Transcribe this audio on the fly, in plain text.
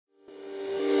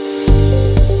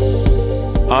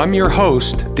I'm your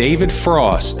host, David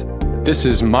Frost. This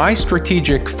is my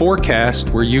strategic forecast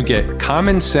where you get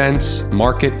common sense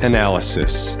market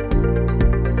analysis.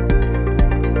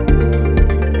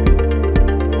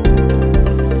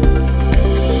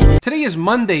 Today is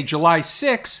Monday, July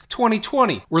 6,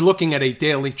 2020. We're looking at a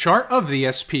daily chart of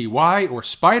the SPY or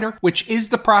SPDR, which is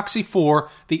the proxy for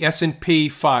the S&P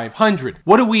 500.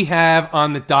 What do we have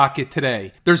on the docket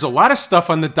today? There's a lot of stuff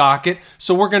on the docket,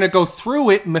 so we're going to go through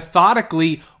it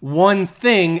methodically, one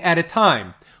thing at a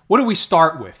time. What do we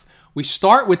start with? We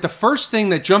start with the first thing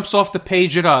that jumps off the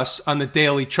page at us on the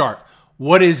daily chart.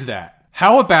 What is that?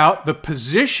 How about the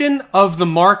position of the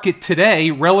market today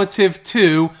relative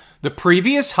to the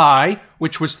previous high,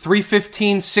 which was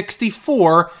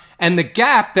 315.64, and the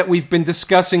gap that we've been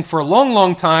discussing for a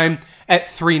long time at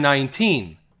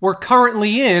 319. We're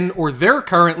currently in, or they're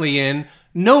currently in,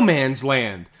 no man's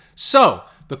land. So,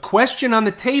 the question on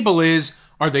the table is,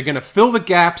 are they going to fill the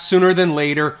gap sooner than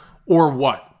later, or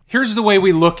what? Here's the way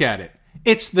we look at it.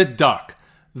 It's the duck.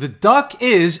 The duck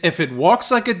is, if it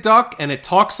walks like a duck and it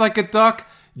talks like a duck,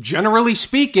 generally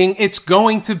speaking, it's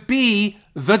going to be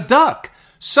the duck.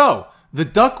 So, the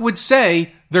duck would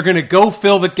say they're going to go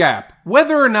fill the gap.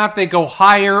 Whether or not they go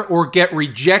higher or get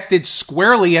rejected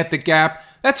squarely at the gap,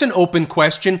 that's an open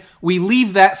question. We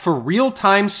leave that for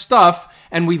real-time stuff,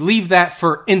 and we leave that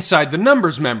for Inside the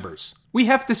Numbers members. We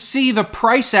have to see the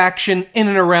price action in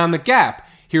and around the gap.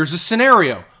 Here's a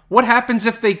scenario. What happens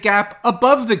if they gap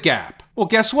above the gap? Well,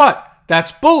 guess what?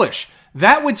 That's bullish.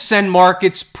 That would send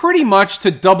markets pretty much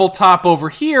to double top over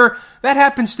here. That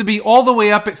happens to be all the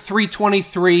way up at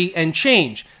 323 and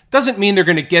change. Doesn't mean they're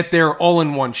going to get there all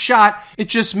in one shot. It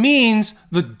just means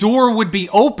the door would be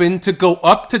open to go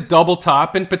up to double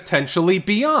top and potentially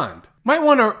beyond. Might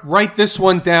want to write this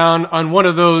one down on one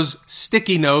of those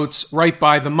sticky notes right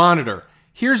by the monitor.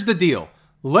 Here's the deal.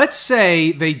 Let's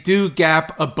say they do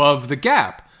gap above the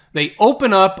gap. They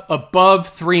open up above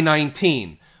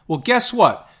 319. Well, guess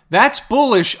what? That's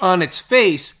bullish on its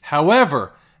face.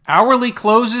 However, hourly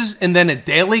closes and then a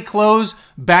daily close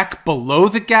back below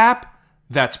the gap,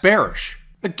 that's bearish.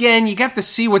 Again, you have to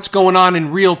see what's going on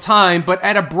in real time, but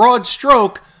at a broad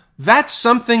stroke, that's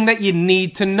something that you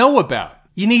need to know about.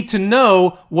 You need to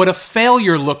know what a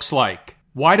failure looks like.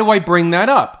 Why do I bring that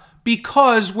up?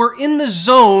 Because we're in the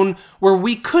zone where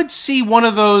we could see one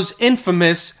of those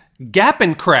infamous gap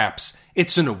and craps.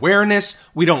 It's an awareness.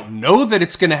 We don't know that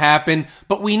it's going to happen,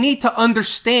 but we need to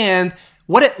understand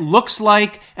what it looks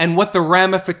like and what the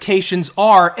ramifications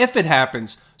are if it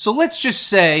happens. So let's just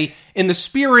say, in the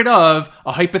spirit of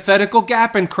a hypothetical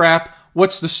gap and crap,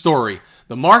 what's the story?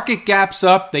 The market gaps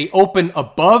up, they open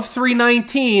above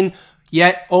 319,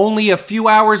 yet only a few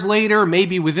hours later,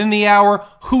 maybe within the hour,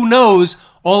 who knows,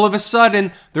 all of a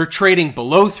sudden, they're trading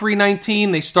below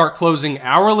 319. They start closing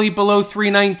hourly below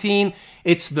 319.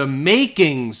 It's the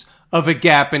makings of a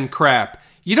gap and crap.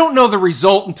 You don't know the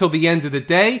result until the end of the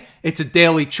day. It's a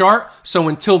daily chart, so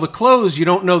until the close, you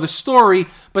don't know the story.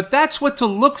 But that's what to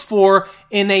look for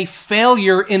in a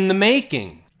failure in the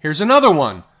making. Here's another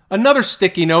one. Another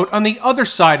sticky note on the other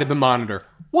side of the monitor.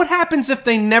 What happens if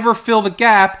they never fill the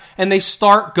gap and they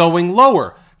start going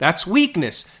lower? That's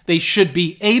weakness. They should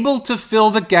be able to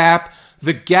fill the gap.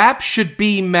 The gap should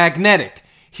be magnetic.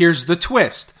 Here's the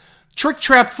twist. Trick,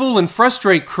 Trap, Fool, and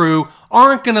Frustrate crew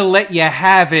aren't going to let you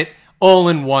have it all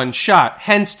in one shot.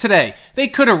 Hence today, they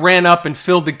could have ran up and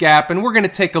filled the gap, and we're going to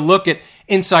take a look at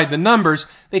Inside the Numbers.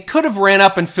 They could have ran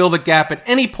up and filled the gap at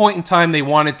any point in time they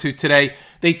wanted to today.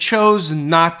 They chose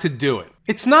not to do it.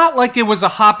 It's not like it was a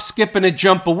hop, skip, and a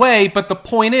jump away, but the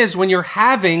point is when you're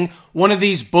having one of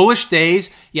these bullish days,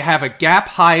 you have a gap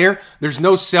higher, there's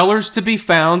no sellers to be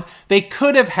found, they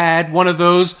could have had one of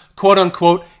those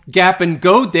quote-unquote gap and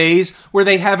go days where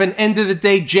they have an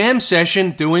end-of-the-day jam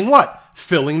session doing what?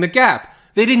 Filling the gap.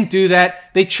 They didn't do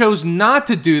that. They chose not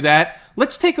to do that.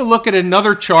 Let's take a look at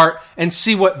another chart and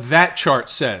see what that chart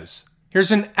says.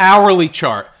 Here's an hourly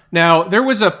chart. Now, there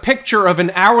was a picture of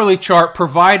an hourly chart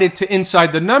provided to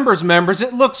Inside the Numbers members.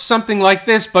 It looks something like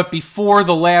this, but before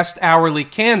the last hourly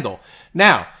candle.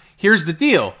 Now, here's the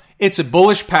deal. It's a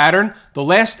bullish pattern. The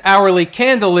last hourly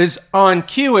candle is on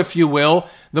cue, if you will.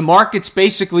 The market's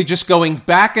basically just going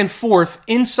back and forth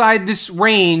inside this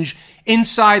range,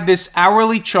 inside this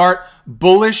hourly chart,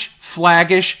 bullish,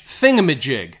 flaggish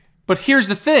thingamajig. But here's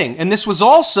the thing, and this was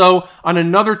also on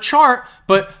another chart,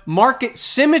 but market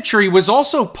symmetry was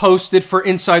also posted for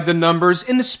Inside the Numbers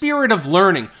in the spirit of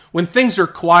learning. When things are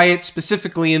quiet,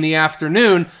 specifically in the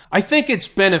afternoon, I think it's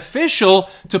beneficial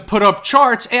to put up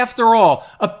charts. After all,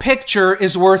 a picture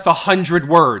is worth 100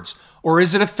 words. Or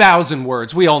is it 1,000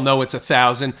 words? We all know it's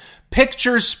 1,000.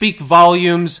 Pictures speak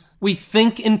volumes. We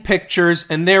think in pictures,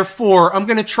 and therefore I'm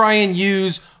going to try and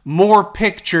use more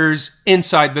pictures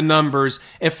inside the numbers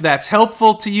if that's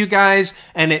helpful to you guys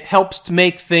and it helps to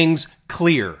make things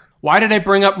clear. Why did I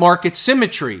bring up market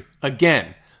symmetry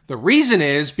again? The reason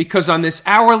is because on this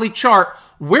hourly chart,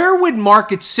 where would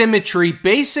market symmetry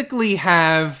basically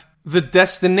have the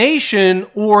destination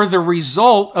or the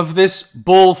result of this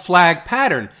bull flag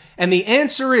pattern? And the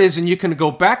answer is, and you can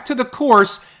go back to the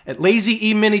course at Lazy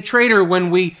E Mini Trader when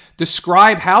we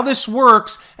describe how this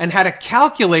works and how to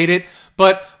calculate it,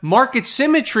 but market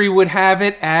symmetry would have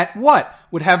it at what?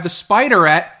 Would have the spider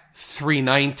at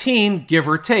 319, give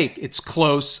or take. It's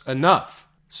close enough.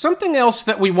 Something else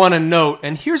that we want to note,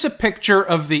 and here's a picture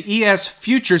of the ES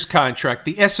futures contract,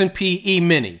 the S&P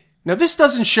E-mini. Now this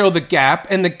doesn't show the gap,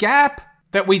 and the gap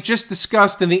that we just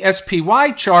discussed in the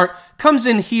SPY chart comes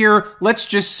in here, let's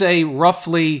just say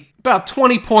roughly about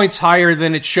 20 points higher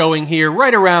than it's showing here,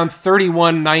 right around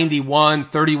 31.91,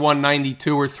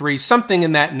 31.92 or 3, something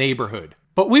in that neighborhood.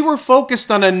 But we were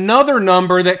focused on another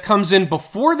number that comes in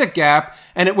before the gap,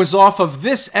 and it was off of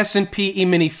this S&P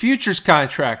E-mini futures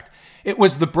contract. It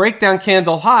was the breakdown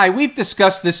candle high. We've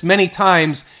discussed this many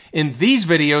times in these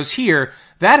videos here.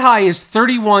 That high is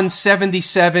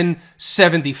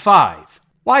 31.7775.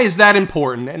 Why is that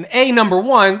important? And number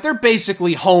one, they're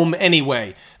basically home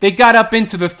anyway. They got up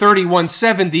into the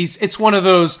 31.70s. It's one of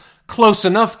those close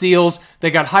enough deals. They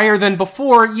got higher than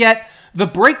before, yet the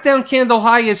breakdown candle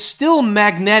high is still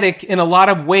magnetic in a lot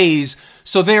of ways.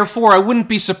 So therefore, I wouldn't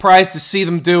be surprised to see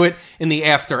them do it in the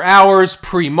after hours,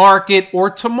 pre-market,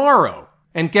 or tomorrow.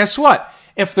 And guess what?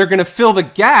 If they're going to fill the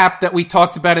gap that we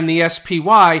talked about in the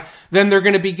SPY, then they're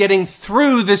going to be getting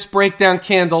through this breakdown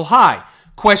candle high.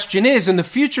 Question is, in the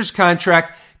futures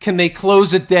contract, can they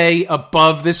close a day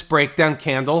above this breakdown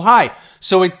candle high?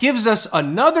 So it gives us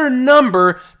another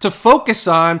number to focus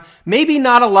on. Maybe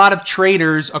not a lot of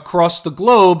traders across the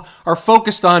globe are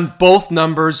focused on both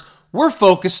numbers. We're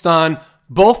focused on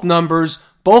both numbers,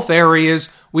 both areas.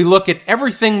 We look at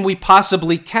everything we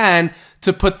possibly can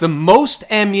to put the most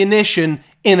ammunition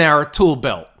in our tool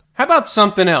belt. How about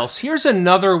something else? Here's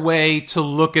another way to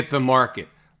look at the market.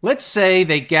 Let's say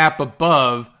they gap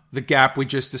above the gap we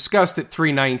just discussed at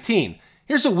 319.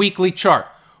 Here's a weekly chart.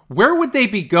 Where would they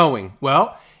be going?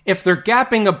 Well, if they're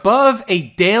gapping above a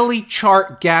daily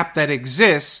chart gap that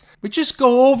exists, we just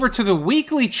go over to the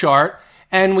weekly chart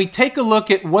and we take a look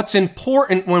at what's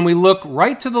important. When we look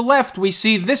right to the left, we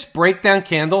see this breakdown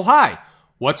candle high.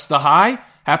 What's the high?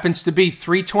 Happens to be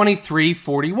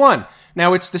 323.41.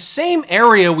 Now, it's the same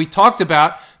area we talked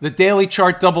about, the daily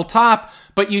chart double top,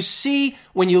 but you see,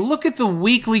 when you look at the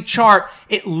weekly chart,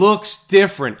 it looks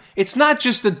different. It's not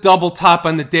just a double top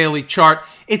on the daily chart.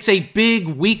 It's a big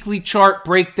weekly chart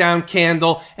breakdown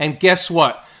candle, and guess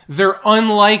what? They're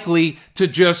unlikely to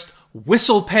just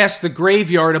whistle past the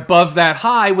graveyard above that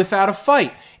high without a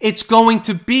fight. It's going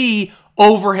to be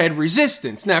overhead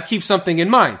resistance. Now, keep something in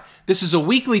mind. This is a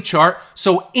weekly chart,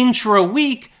 so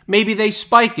intra-week, maybe they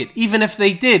spike it. Even if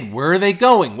they did, where are they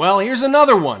going? Well, here's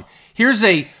another one. Here's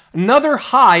another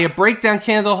high, a breakdown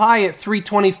candle high at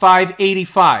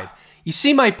 325.85. You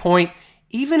see my point?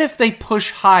 Even if they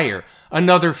push higher,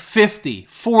 another 50,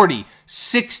 40,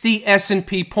 60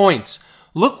 S&P points,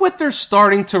 look what they're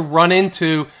starting to run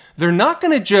into. They're not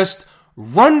going to just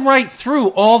run right through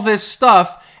all this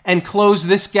stuff and close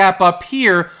this gap up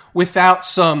here without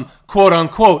some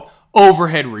quote-unquote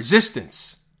overhead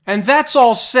resistance. And that's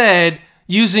all said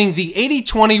using the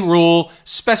 80-20 rule,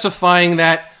 specifying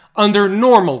that under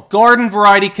normal garden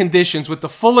variety conditions, with the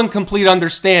full and complete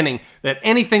understanding that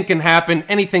anything can happen,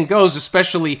 anything goes,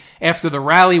 especially after the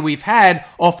rally we've had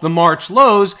off the March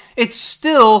lows, it's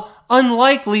still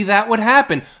unlikely that would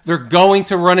happen. They're going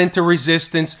to run into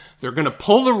resistance. They're going to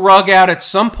pull the rug out at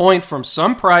some point from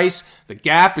some price. The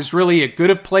gap is really as good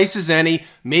of place as any,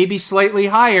 maybe slightly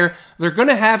higher. They're going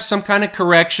to have some kind of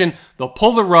correction. They'll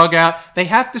pull the rug out. They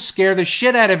have to scare the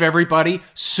shit out of everybody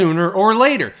sooner or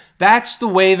later. That's the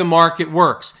way the market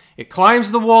works. It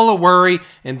climbs the wall of worry,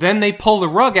 and then they pull the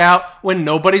rug out when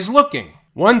nobody's looking.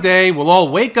 One day, we'll all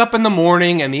wake up in the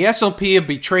morning, and the S&P will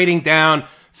be trading down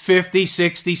 50,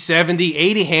 60, 70,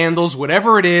 80 handles,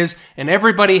 whatever it is, and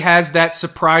everybody has that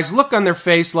surprised look on their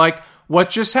face like, what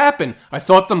just happened? I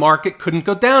thought the market couldn't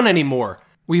go down anymore.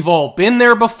 We've all been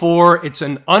there before. It's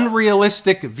an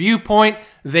unrealistic viewpoint.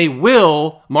 They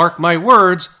will, mark my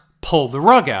words, pull the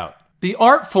rug out. The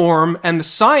art form and the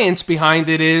science behind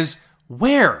it is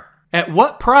where, at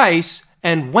what price,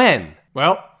 and when.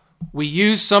 Well, we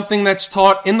use something that's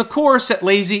taught in the course at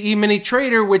Lazy E Mini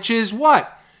Trader, which is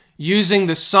what? using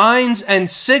the signs and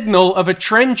signal of a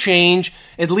trend change,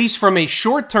 at least from a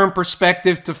short-term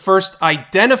perspective, to first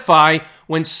identify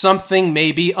when something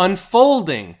may be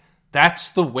unfolding. That's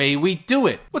the way we do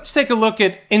it. Let's take a look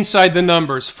at inside the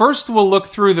numbers. First, we'll look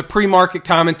through the pre-market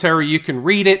commentary. You can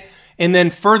read it. And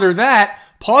then further that,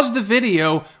 pause the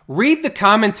video, read the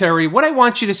commentary. What I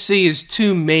want you to see is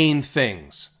two main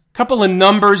things. A couple of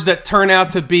numbers that turn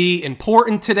out to be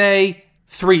important today.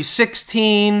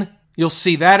 316. You'll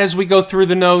see that as we go through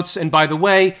the notes. And by the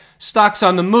way, stocks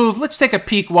on the move. Let's take a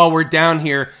peek while we're down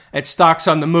here at stocks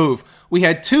on the move. We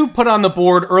had two put on the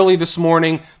board early this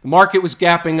morning. The market was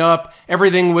gapping up.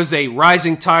 Everything was a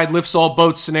rising tide lifts all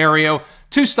boats scenario.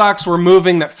 Two stocks were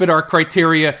moving that fit our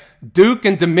criteria, Duke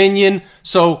and Dominion.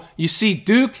 So you see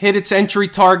Duke hit its entry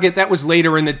target. That was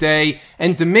later in the day.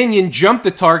 And Dominion jumped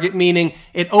the target, meaning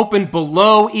it opened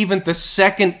below even the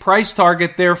second price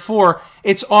target. Therefore,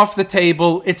 it's off the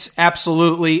table. It's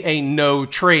absolutely a no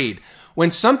trade.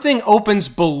 When something opens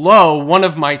below one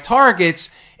of my targets,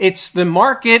 it's the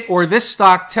market or this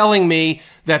stock telling me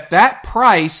that that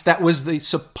price that was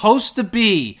supposed to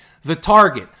be the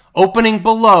target opening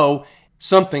below,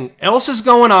 something else is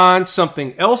going on,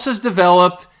 something else has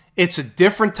developed. It's a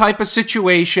different type of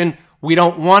situation. We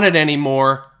don't want it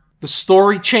anymore. The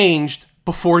story changed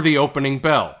before the opening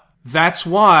bell. That's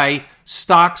why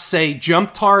stocks say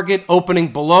jump target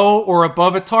opening below or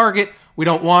above a target. We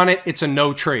don't want it. It's a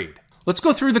no trade. Let's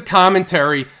go through the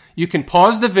commentary. You can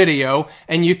pause the video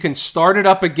and you can start it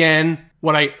up again.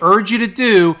 What I urge you to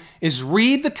do is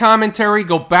read the commentary,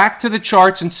 go back to the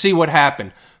charts and see what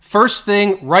happened. First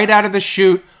thing, right out of the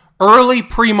chute, early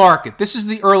pre-market. This is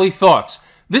the early thoughts.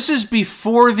 This is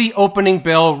before the opening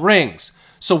bell rings.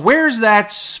 So where's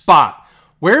that spot?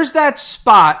 Where's that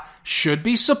spot should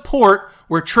be support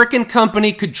where Trick and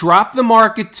Company could drop the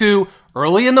market to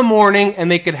early in the morning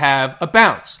and they could have a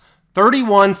bounce.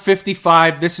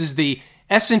 31.55. This is the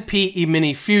S&P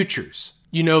E-mini futures.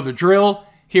 You know the drill.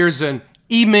 Here's an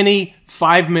E-mini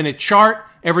 5-minute chart.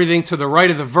 Everything to the right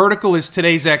of the vertical is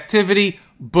today's activity.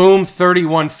 Boom,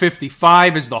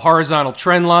 31.55 is the horizontal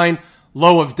trend line.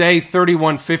 Low of day,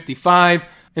 31.55.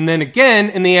 And then again,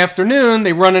 in the afternoon,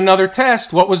 they run another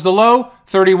test. What was the low?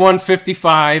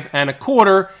 31.55 and a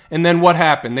quarter. And then what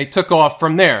happened? They took off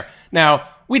from there. Now,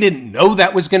 we didn't know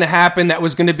that was going to happen. That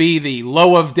was going to be the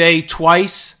low of day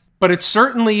twice. But it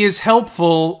certainly is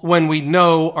helpful when we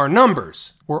know our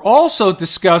numbers. We're also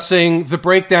discussing the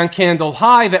breakdown candle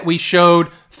high that we showed,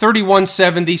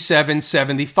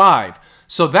 31.7775.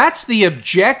 So that's the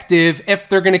objective if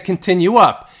they're going to continue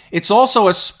up. It's also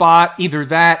a spot, either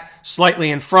that, slightly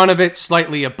in front of it,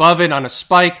 slightly above it on a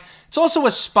spike. It's also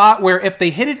a spot where if they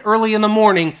hit it early in the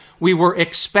morning, we were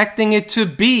expecting it to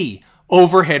be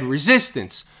overhead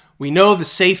resistance. We know the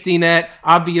safety net.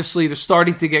 Obviously, they're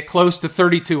starting to get close to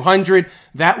 3,200.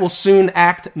 That will soon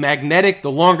act magnetic the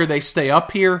longer they stay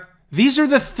up here. These are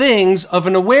the things of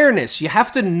an awareness. You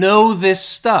have to know this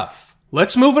stuff.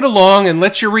 Let's move it along and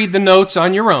let you read the notes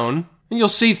on your own. And you'll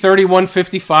see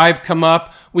 31.55 come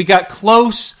up. We got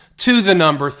close to the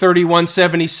number,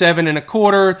 31.77 and a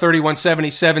quarter,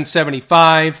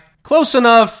 31.7775. Close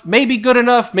enough, maybe good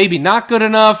enough, maybe not good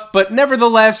enough, but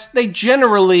nevertheless, they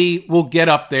generally will get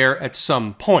up there at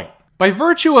some point. By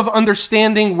virtue of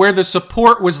understanding where the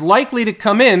support was likely to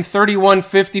come in,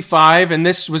 31.55, and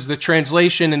this was the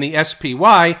translation in the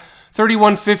SPY,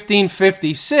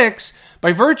 31.1556,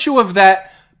 by virtue of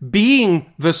that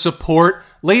being the support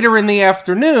later in the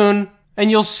afternoon, and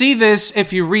you'll see this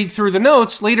if you read through the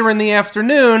notes, later in the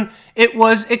afternoon, it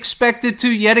was expected to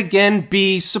yet again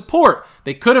be support.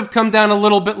 They could have come down a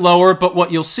little bit lower, but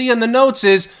what you'll see in the notes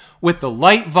is with the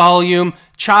light volume,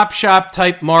 chop shop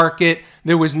type market,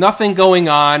 there was nothing going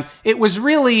on. It was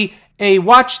really a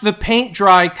watch the paint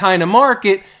dry kind of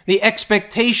market. The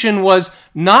expectation was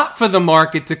not for the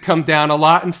market to come down a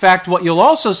lot. In fact, what you'll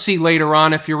also see later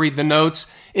on if you read the notes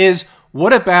is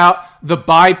what about the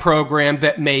buy program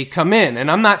that may come in?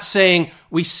 And I'm not saying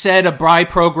we said a buy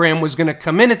program was going to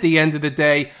come in at the end of the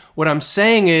day. What I'm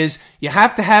saying is you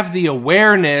have to have the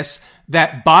awareness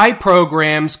that buy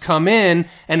programs come in,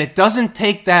 and it doesn't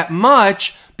take that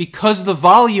much because the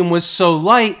volume was so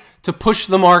light to push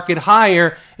the market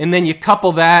higher, and then you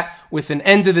couple that with an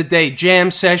end of the day jam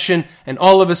session, and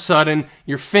all of a sudden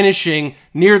you're finishing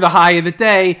near the high of the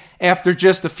day after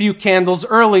just a few candles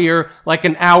earlier, like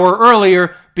an hour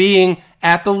earlier, being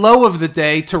at the low of the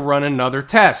day to run another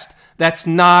test. That's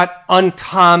not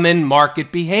uncommon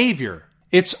market behavior.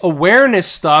 It's awareness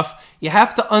stuff. You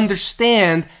have to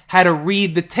understand how to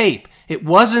read the tape. It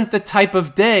wasn't the type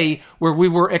of day where we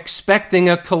were expecting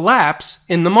a collapse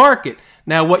in the market.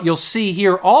 Now, what you'll see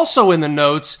here also in the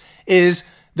notes is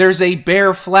there's a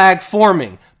bear flag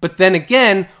forming. But then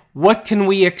again, what can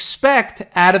we expect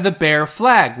out of the bear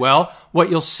flag? Well, what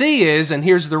you'll see is, and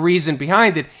here's the reason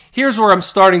behind it, here's where I'm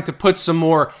starting to put some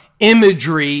more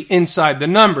imagery inside the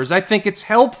numbers. I think it's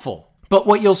helpful. But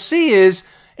what you'll see is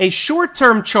a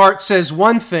short-term chart says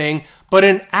one thing, but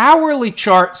an hourly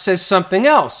chart says something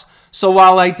else. So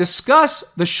while I discuss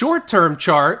the short-term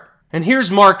chart, and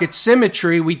here's market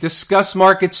symmetry, we discuss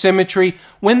market symmetry,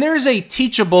 when there's a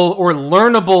teachable or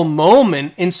learnable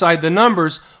moment inside the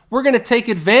numbers, we're going to take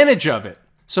advantage of it.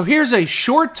 So here's a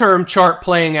short-term chart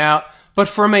playing out, but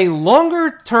from a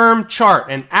longer-term chart,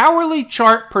 an hourly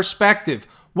chart perspective,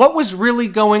 what was really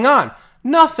going on?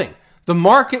 Nothing. The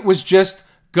market was just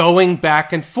going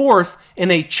back and forth in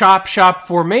a chop shop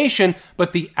formation,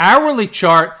 but the hourly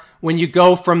chart, when you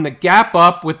go from the gap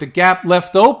up with the gap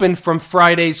left open from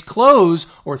Friday's close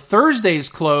or Thursday's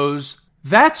close,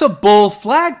 that's a bull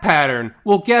flag pattern.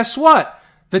 Well, guess what?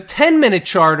 The 10-minute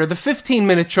chart or the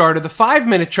 15-minute chart or the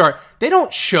 5-minute chart, they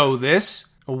don't show this.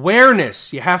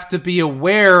 Awareness. You have to be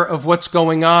aware of what's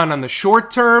going on the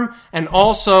short term and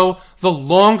also the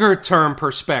longer term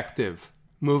perspective.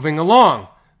 Moving along,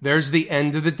 there's the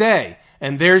end of the day.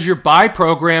 And there's your buy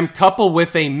program coupled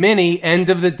with a mini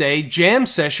end of the day jam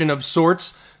session of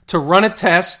sorts to run a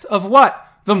test of what?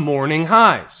 The morning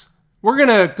highs. We're going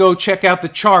to go check out the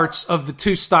charts of the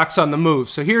two stocks on the move.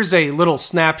 So here's a little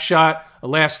snapshot, a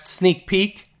last sneak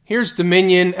peek. Here's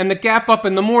Dominion, and the gap up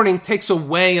in the morning takes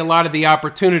away a lot of the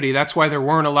opportunity. That's why there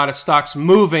weren't a lot of stocks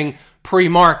moving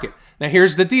pre-market. Now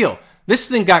here's the deal. This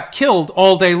thing got killed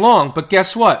all day long, but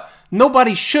guess what?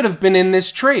 Nobody should have been in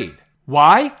this trade.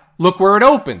 Why? Look where it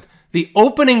opened. The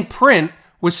opening print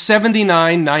was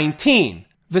 79.19.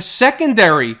 The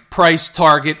secondary price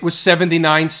target was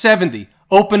 79.70.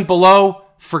 Open below,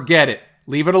 forget it.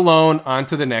 Leave it alone, on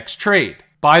to the next trade.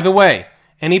 By the way,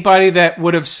 anybody that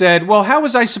would have said, well, how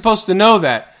was I supposed to know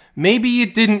that? Maybe you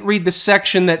didn't read the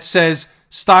section that says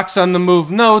stocks on the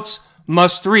move notes,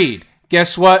 must read.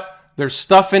 Guess what? There's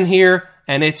stuff in here,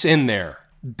 and it's in there.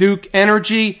 Duke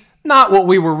Energy, not what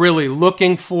we were really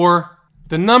looking for.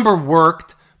 The number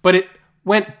worked, but it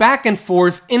went back and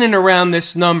forth in and around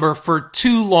this number for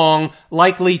too long,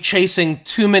 likely chasing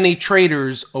too many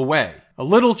traders away. A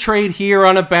little trade here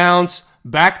on a bounce,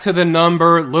 back to the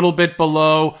number, a little bit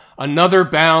below, another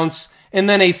bounce, and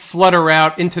then a flutter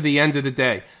out into the end of the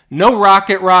day. No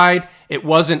rocket ride. It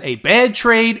wasn't a bad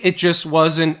trade. It just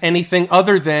wasn't anything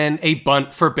other than a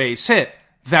bunt for base hit.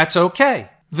 That's okay.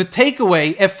 The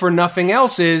takeaway, if for nothing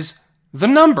else, is the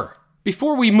number.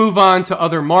 Before we move on to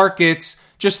other markets,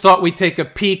 just thought we'd take a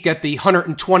peek at the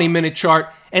 120-minute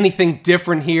chart. Anything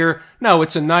different here? No,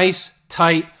 it's a nice,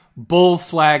 tight bull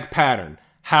flag pattern.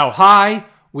 How high?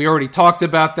 We already talked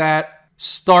about that.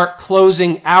 Start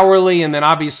closing hourly, and then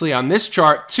obviously on this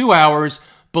chart, 2 hours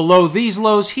below these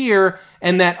lows here,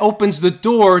 and that opens the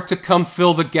door to come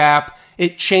fill the gap.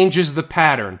 It changes the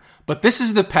pattern. But this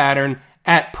is the pattern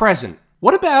at present.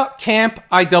 What about Camp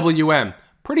IWM?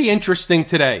 Pretty interesting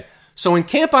today. So in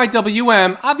Camp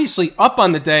IWM, obviously up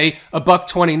on the day,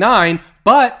 $1.29,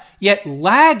 but yet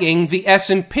lagging the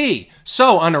S&P.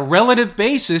 So on a relative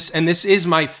basis, and this is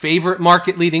my favorite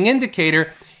market leading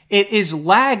indicator, it is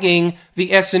lagging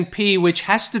the S&P, which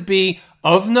has to be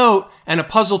of note and a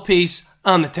puzzle piece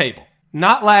on the table.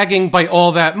 Not lagging by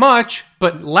all that much,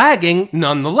 but lagging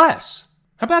nonetheless.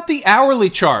 How about the hourly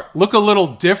chart? Look a little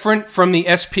different from the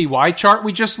SPY chart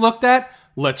we just looked at?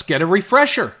 Let's get a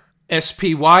refresher.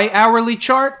 SPY hourly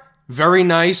chart, very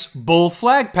nice bull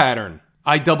flag pattern.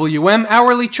 IWM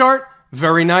hourly chart,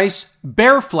 very nice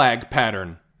bear flag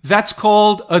pattern. That's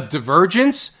called a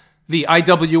divergence. The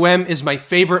IWM is my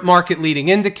favorite market leading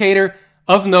indicator.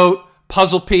 Of note,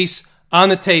 puzzle piece on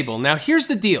the table. Now here's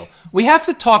the deal. We have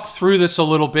to talk through this a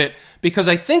little bit because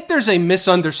I think there's a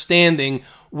misunderstanding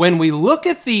when we look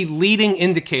at the leading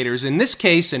indicators. In this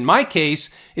case, in my case,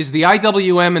 is the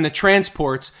IWM and the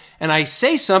transports, and I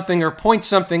say something or point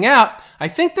something out, I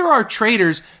think there are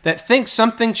traders that think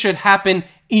something should happen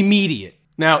immediate.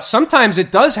 Now, sometimes it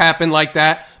does happen like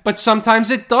that, but sometimes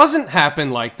it doesn't happen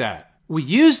like that. We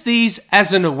use these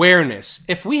as an awareness.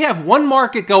 If we have one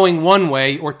market going one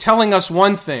way or telling us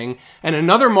one thing and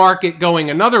another market going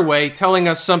another way telling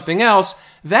us something else,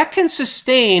 that can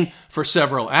sustain for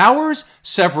several hours,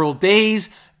 several days,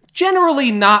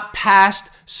 generally not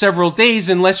past several days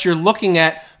unless you're looking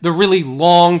at the really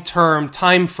long-term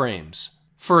time frames.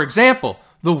 For example,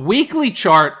 the weekly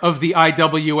chart of the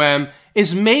IWM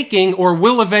is making or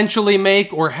will eventually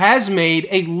make or has made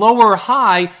a lower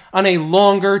high on a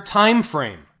longer time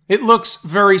frame. It looks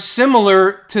very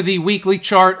similar to the weekly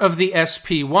chart of the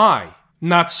SPY.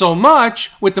 Not so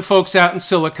much with the folks out in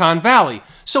Silicon Valley.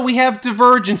 So we have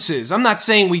divergences. I'm not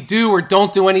saying we do or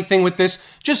don't do anything with this,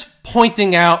 just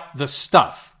pointing out the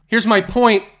stuff. Here's my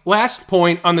point, last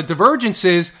point on the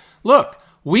divergences. Look,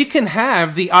 we can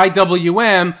have the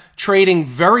IWM trading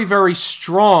very, very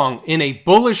strong in a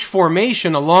bullish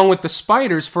formation along with the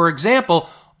spiders, for example,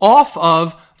 off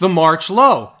of the March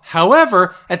low.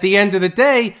 However, at the end of the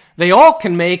day, they all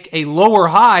can make a lower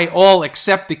high, all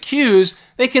except the Qs.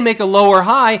 They can make a lower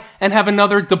high and have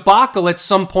another debacle at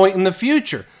some point in the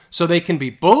future. So they can be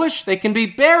bullish, they can be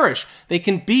bearish, they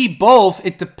can be both.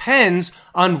 It depends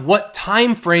on what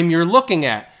time frame you're looking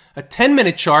at. A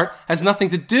 10-minute chart has nothing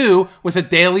to do with a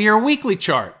daily or weekly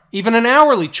chart, even an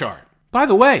hourly chart. By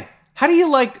the way, how do you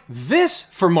like this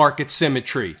for market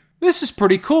symmetry? This is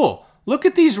pretty cool. Look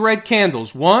at these red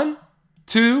candles. 1,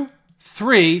 2,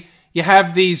 3. You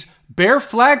have these bear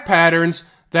flag patterns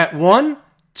that 1,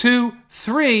 2,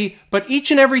 3, but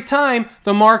each and every time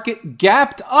the market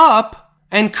gapped up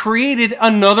and created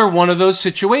another one of those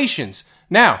situations.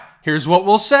 Now, here's what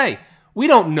we'll say. We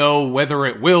don't know whether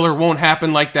it will or won't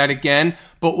happen like that again,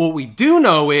 but what we do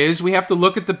know is we have to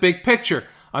look at the big picture.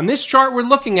 On this chart we're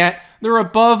looking at, they're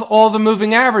above all the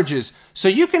moving averages. So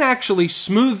you can actually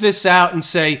smooth this out and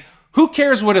say, who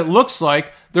cares what it looks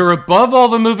like? They're above all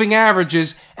the moving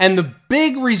averages, and the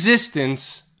big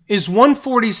resistance is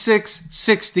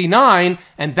 146.69,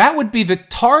 and that would be the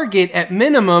target at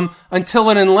minimum until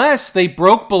and unless they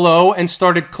broke below and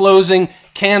started closing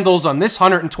candles on this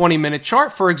 120-minute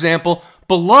chart, for example,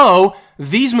 below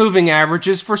these moving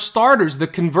averages for starters, the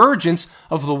convergence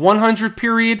of the 100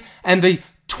 period and the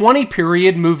 20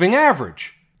 period moving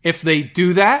average. If they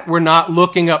do that, we're not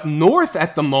looking up north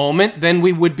at the moment, then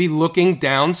we would be looking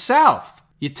down south.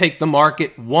 You take the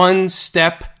market one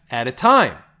step at a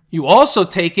time. You also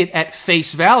take it at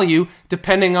face value,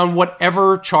 depending on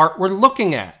whatever chart we're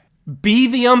looking at. Be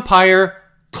the umpire,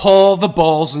 call the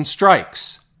balls and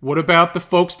strikes. What about the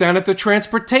folks down at the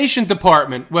transportation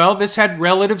department? Well, this had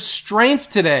relative strength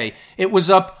today. It was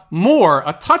up more,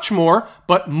 a touch more,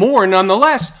 but more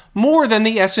nonetheless, more than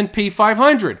the S&P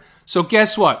 500. So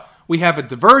guess what? We have a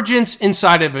divergence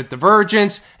inside of a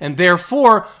divergence, and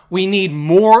therefore we need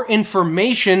more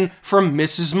information from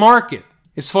Mrs. Market.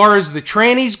 As far as the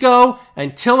trannies go,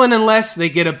 until and unless they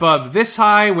get above this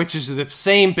high, which is the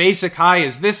same basic high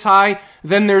as this high,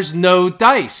 then there's no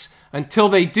dice. Until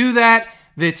they do that,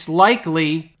 it's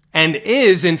likely and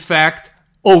is, in fact,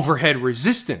 overhead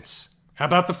resistance. How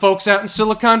about the folks out in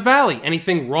Silicon Valley?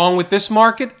 Anything wrong with this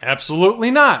market?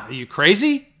 Absolutely not. Are you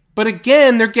crazy? But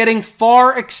again, they're getting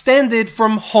far extended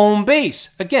from home base.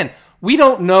 Again, we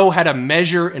don't know how to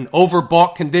measure an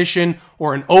overbought condition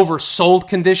or an oversold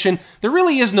condition. There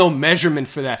really is no measurement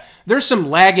for that. There's some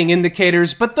lagging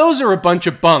indicators, but those are a bunch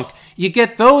of bunk. You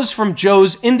get those from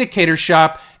Joe's Indicator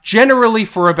Shop, generally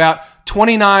for about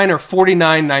 $29 or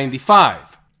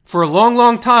 $49.95. For a long,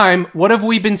 long time, what have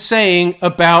we been saying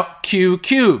about Q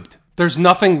cubed? There's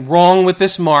nothing wrong with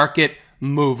this market.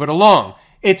 Move it along.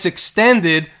 It's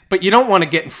extended, but you don't want to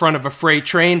get in front of a freight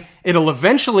train. It'll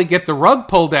eventually get the rug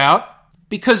pulled out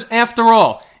because, after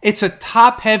all, it's a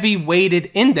top-heavy weighted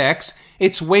index.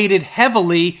 It's weighted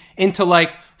heavily into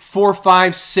like 4,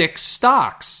 5, 6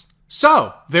 stocks.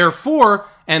 So, therefore,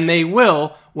 and they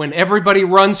will, when everybody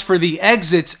runs for the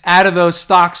exits out of those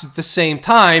stocks at the same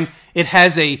time, it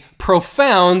has a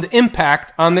profound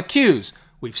impact on the Qs.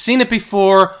 We've seen it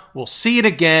before, we'll see it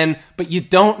again, but you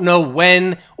don't know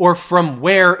when or from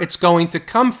where it's going to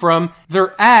come from.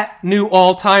 They're at new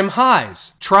all-time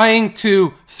highs. Trying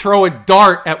to throw a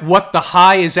dart at what the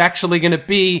high is actually going to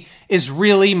be is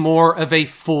really more of a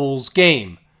fool's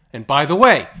game. And by the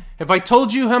way, have I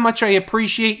told you how much I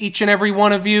appreciate each and every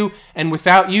one of you, and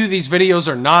without you, these videos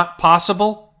are not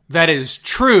possible? That is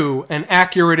true and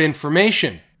accurate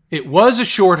information. It was a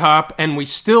short hop, and we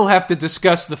still have to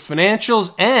discuss the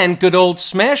financials and good old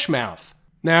Smash Mouth.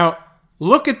 Now,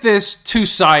 look at this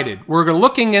two-sided. We're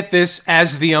looking at this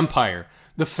as the umpire.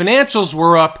 The financials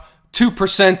were up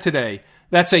 2% today.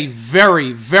 That's a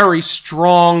very, very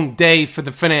strong day for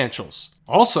the financials.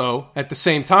 Also, at the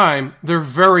same time, they're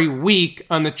very weak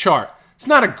on the chart. It's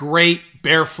not a great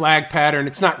bear flag pattern.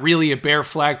 It's not really a bear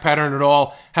flag pattern at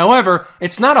all. However,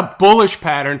 it's not a bullish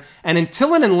pattern, and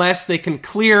until and unless they can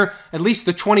clear at least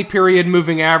the 20-period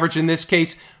moving average in this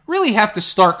case, really have to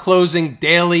start closing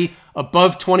daily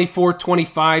above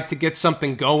 24.25 to get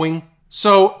something going.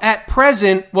 So at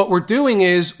present, what we're doing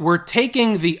is we're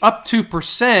taking the up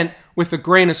 2% with a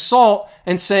grain of salt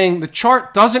and saying the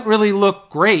chart doesn't really look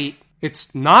great.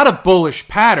 It's not a bullish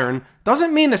pattern.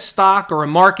 doesn't mean the stock or a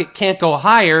market can't go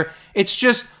higher. It's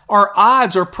just our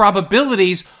odds or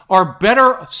probabilities are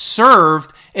better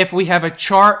served if we have a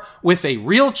chart with a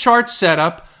real chart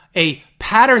setup, a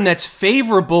pattern that's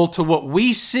favorable to what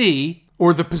we see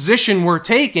or the position we're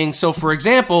taking. So for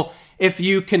example, if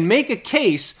you can make a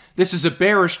case, this is a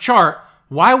bearish chart,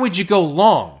 why would you go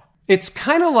long? It's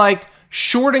kind of like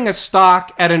shorting a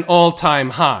stock at an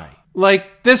all-time high,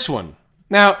 like this one.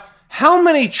 Now, how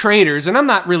many traders, and I'm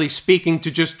not really speaking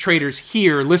to just traders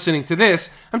here listening to this,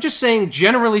 I'm just saying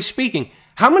generally speaking,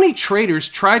 how many traders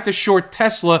tried to short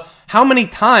Tesla how many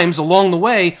times along the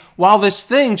way while this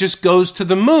thing just goes to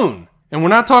the moon? And we're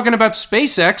not talking about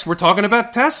SpaceX, we're talking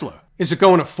about Tesla. Is it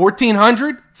going to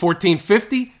 1400,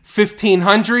 1450,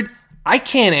 1500? I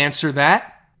can't answer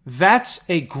that. That's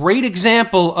a great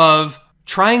example of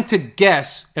trying to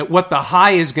guess at what the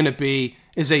high is going to be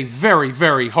is a very,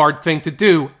 very hard thing to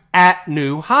do at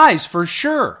new highs for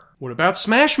sure. What about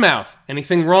Smashmouth?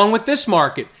 Anything wrong with this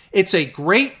market? It's a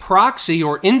great proxy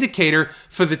or indicator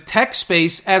for the tech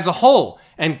space as a whole.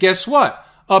 And guess what?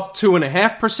 Up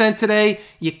 2.5% today.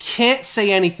 You can't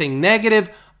say anything negative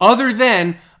other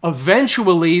than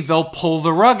eventually they'll pull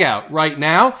the rug out. Right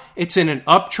now, it's in an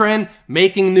uptrend,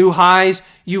 making new highs.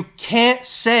 You can't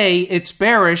say it's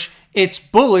bearish. It's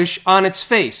bullish on its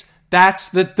face. That's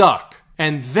the duck.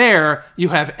 And there you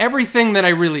have everything that I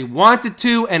really wanted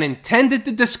to and intended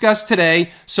to discuss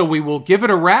today, so we will give it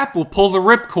a wrap. We'll pull the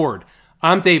ripcord.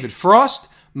 I'm David Frost,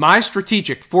 My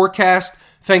Strategic Forecast.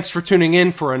 Thanks for tuning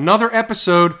in for another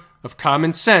episode of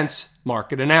Common Sense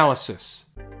Market Analysis.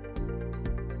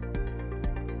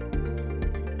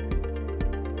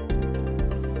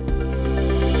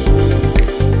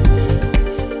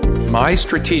 My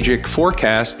Strategic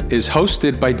Forecast is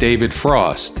hosted by David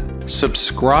Frost.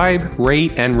 Subscribe,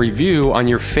 rate, and review on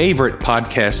your favorite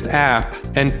podcast app,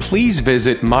 and please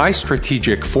visit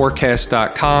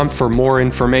mystrategicforecast.com for more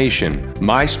information.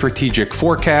 My Strategic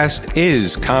Forecast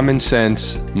is common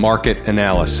sense market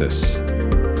analysis.